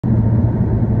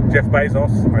Jeff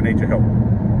Bezos, I need your help.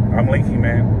 I'm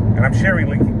LinkingMan, and I'm sharing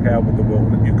linking power with the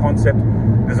world, a new concept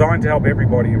designed to help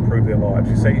everybody improve their lives.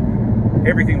 You see,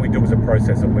 everything we do is a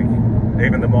process of linking.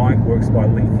 Even the mind works by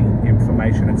linking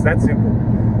information. It's that simple.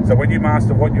 So when you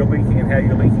master what you're linking and how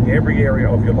you're linking every area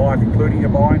of your life, including your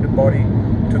mind and body,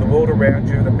 to the world around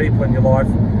you, the people in your life,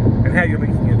 and how you're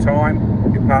linking your time,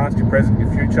 your past, your present,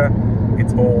 your future,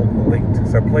 it's all linked.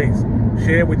 So please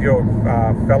share with your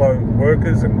fellow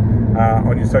workers and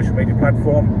on your social media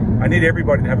platform. I need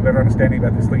everybody to have a better understanding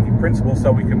about this linking principle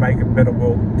so we can make a better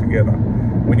world together.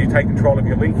 When you take control of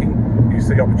your linking, you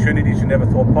see opportunities you never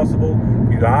thought possible,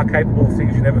 you are capable of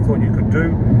things you never thought you could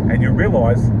do, and you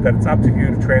realize that it's up to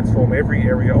you to transform every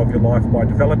area of your life by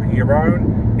developing your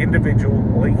own individual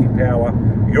linking power,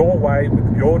 your way,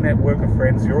 with your network of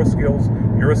friends, your skills,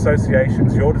 your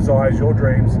associations, your desires, your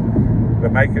dreams,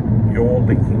 that make it your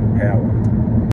linking power.